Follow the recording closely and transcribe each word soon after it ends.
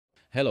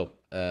Hello.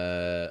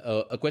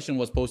 A question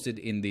was posted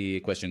in the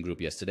question group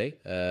yesterday.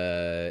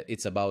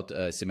 It's about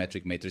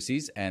symmetric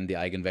matrices and the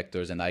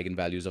eigenvectors and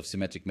eigenvalues of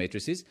symmetric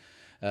matrices.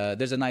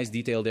 There's a nice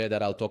detail there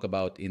that I'll talk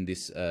about in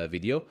this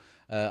video.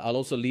 I'll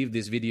also leave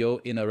this video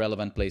in a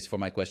relevant place for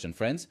my question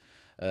friends.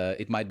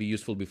 It might be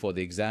useful before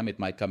the exam. It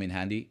might come in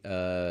handy.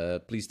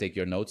 Please take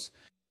your notes.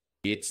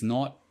 It's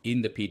not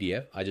in the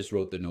PDF. I just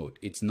wrote the note.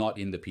 It's not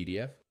in the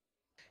PDF.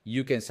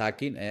 You can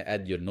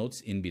add your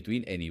notes in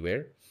between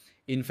anywhere.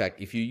 In fact,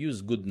 if you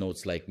use good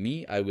notes like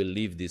me, I will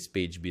leave this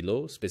page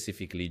below,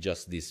 specifically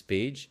just this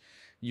page.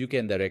 You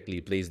can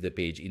directly place the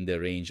page in the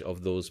range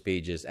of those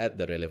pages at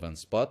the relevant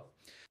spot.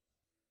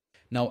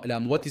 Now,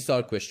 what is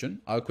our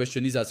question? Our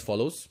question is as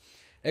follows.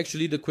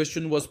 Actually, the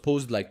question was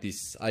posed like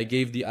this. I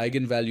gave the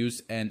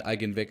eigenvalues and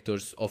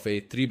eigenvectors of a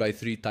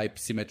 3x3 type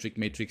symmetric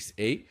matrix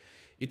A.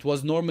 It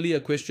was normally a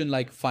question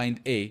like find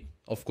A.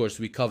 Of course,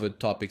 we covered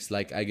topics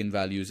like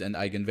eigenvalues and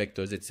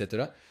eigenvectors,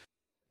 etc.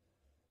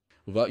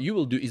 What you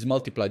will do is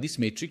multiply this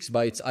matrix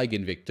by its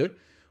eigenvector.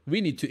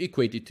 We need to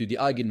equate it to the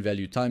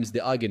eigenvalue times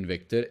the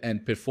eigenvector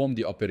and perform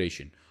the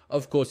operation.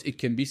 Of course, it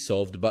can be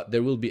solved, but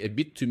there will be a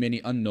bit too many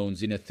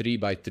unknowns in a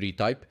 3x3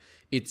 type.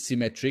 It's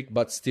symmetric,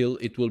 but still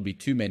it will be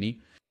too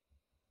many.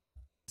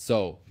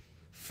 So,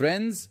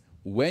 friends,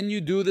 when you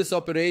do this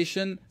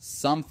operation,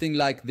 something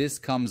like this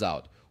comes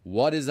out.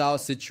 What is our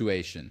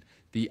situation?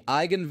 The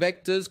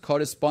eigenvectors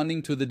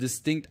corresponding to the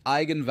distinct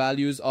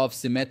eigenvalues of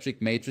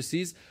symmetric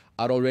matrices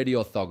are already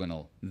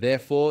orthogonal.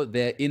 Therefore,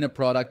 their inner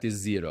product is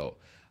 0.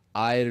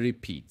 I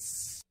repeat.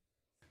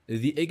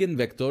 The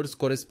eigenvectors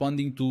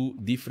corresponding to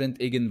different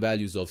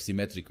eigenvalues of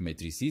symmetric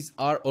matrices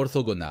are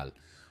orthogonal.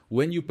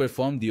 When you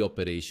perform the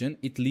operation,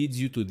 it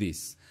leads you to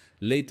this.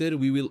 Later,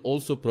 we will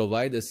also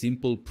provide a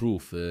simple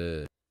proof.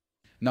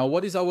 Now,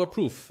 what is our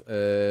proof?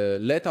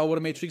 Let our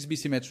matrix be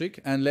symmetric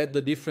and let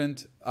the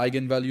different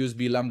eigenvalues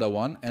be lambda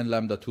 1 and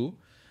lambda 2.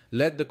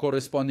 Let the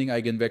corresponding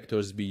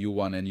eigenvectors be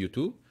u1 and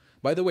u2.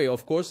 By the way,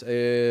 of course,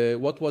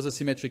 what was a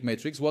symmetric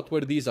matrix? What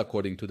were these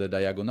according to the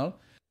diagonal?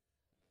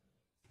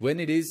 When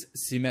it is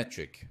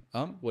symmetric,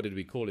 what did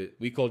we call it?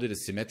 We called it a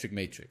symmetric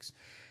matrix.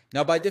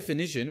 Now, by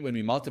definition, when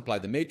we multiply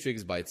the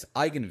matrix by its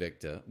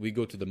eigenvector, we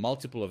go to the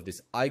multiple of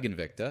this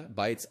eigenvector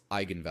by its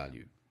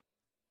eigenvalue.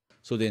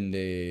 So then,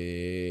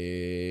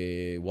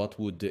 what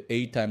would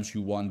A times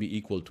U1 be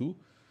equal to?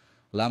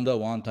 Lambda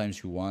 1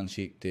 times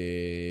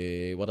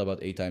U1, what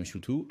about A times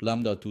U2?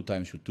 Lambda 2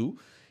 times U2.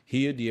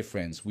 Here, dear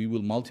friends, we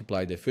will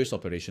multiply the first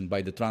operation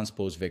by the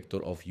transpose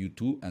vector of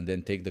U2 and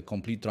then take the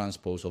complete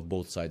transpose of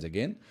both sides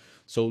again.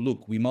 So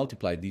look, we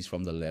multiplied these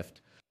from the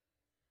left.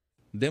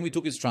 Then we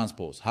took its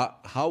transpose.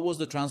 How was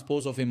the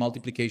transpose of a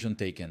multiplication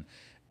taken?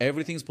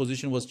 Everything's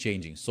position was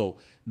changing. So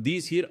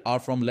these here are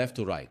from left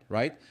to right,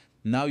 right?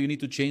 Now you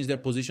need to change their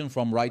position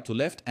from right to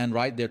left and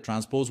write their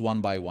transpose one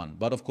by one.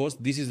 But of course,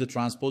 this is the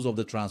transpose of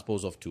the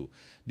transpose of 2.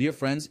 Dear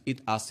friends, it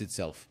asks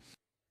itself.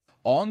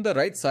 On the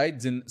right side,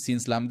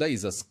 since lambda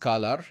is a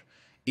scalar,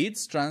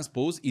 its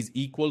transpose is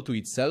equal to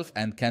itself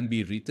and can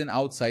be written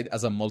outside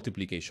as a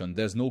multiplication.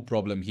 There's no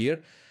problem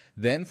here.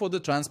 Then for the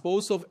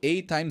transpose of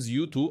A times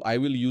U2, I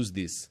will use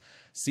this.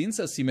 Since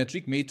a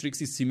symmetric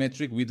matrix is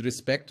symmetric with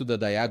respect to the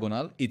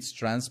diagonal, its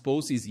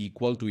transpose is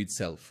equal to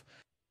itself.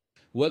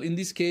 Well, in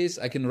this case,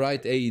 I can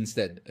write A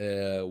instead.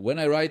 When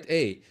I write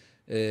A,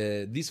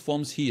 this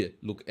forms here.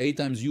 Look, A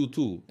times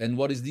U2. And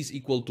what is this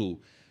equal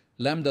to?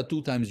 Lambda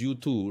 2 times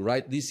U2.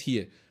 Write this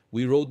here.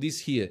 We wrote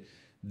this here.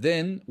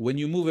 Then, when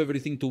you move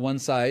everything to one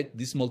side,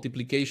 this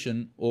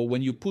multiplication, or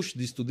when you push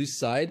this to this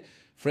side,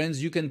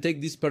 friends, you can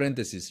take this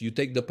parenthesis. You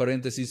take the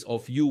parenthesis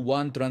of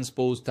U1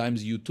 transpose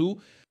times U2.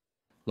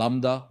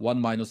 Lambda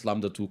 1 minus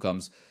lambda 2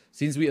 comes.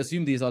 Since we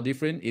assume these are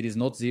different, it is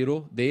not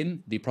 0.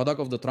 Then the product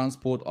of the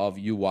transport of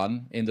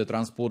U1 and the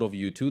transport of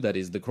U2, that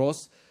is the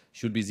cross,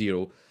 should be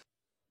 0.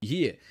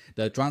 Here,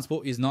 the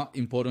transport is not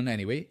important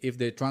anyway. If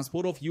the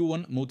transport of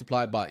U1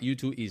 multiplied by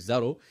U2 is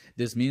 0,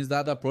 this means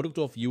that the product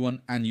of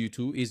U1 and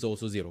U2 is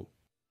also 0.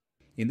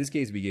 In this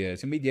case, we can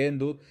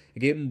guarantee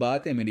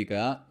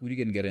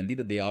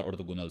that they are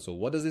orthogonal. So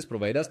what does this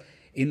provide us?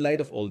 In light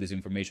of all this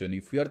information,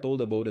 if we are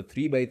told about a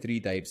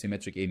 3x3 type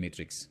symmetric A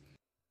matrix,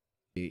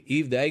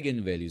 if the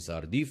eigenvalues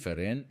are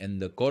different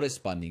and the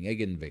corresponding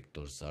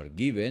eigenvectors are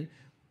given,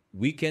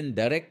 we can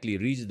directly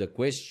reach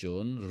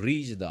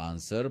the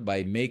answer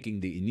by making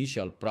the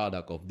initial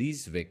product of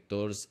these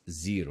vectors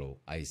 0,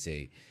 I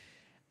say.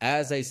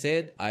 As I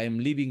said, I am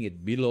leaving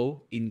it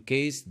below in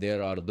case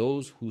there are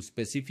those who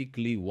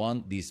specifically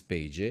want this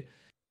page.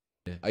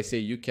 I say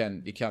you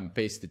can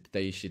paste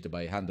it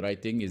by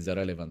handwriting in the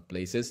relevant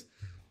places,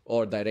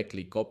 or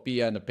directly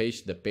copy and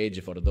paste the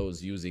page for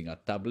those using a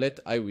tablet.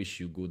 I wish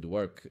you good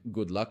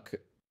luck.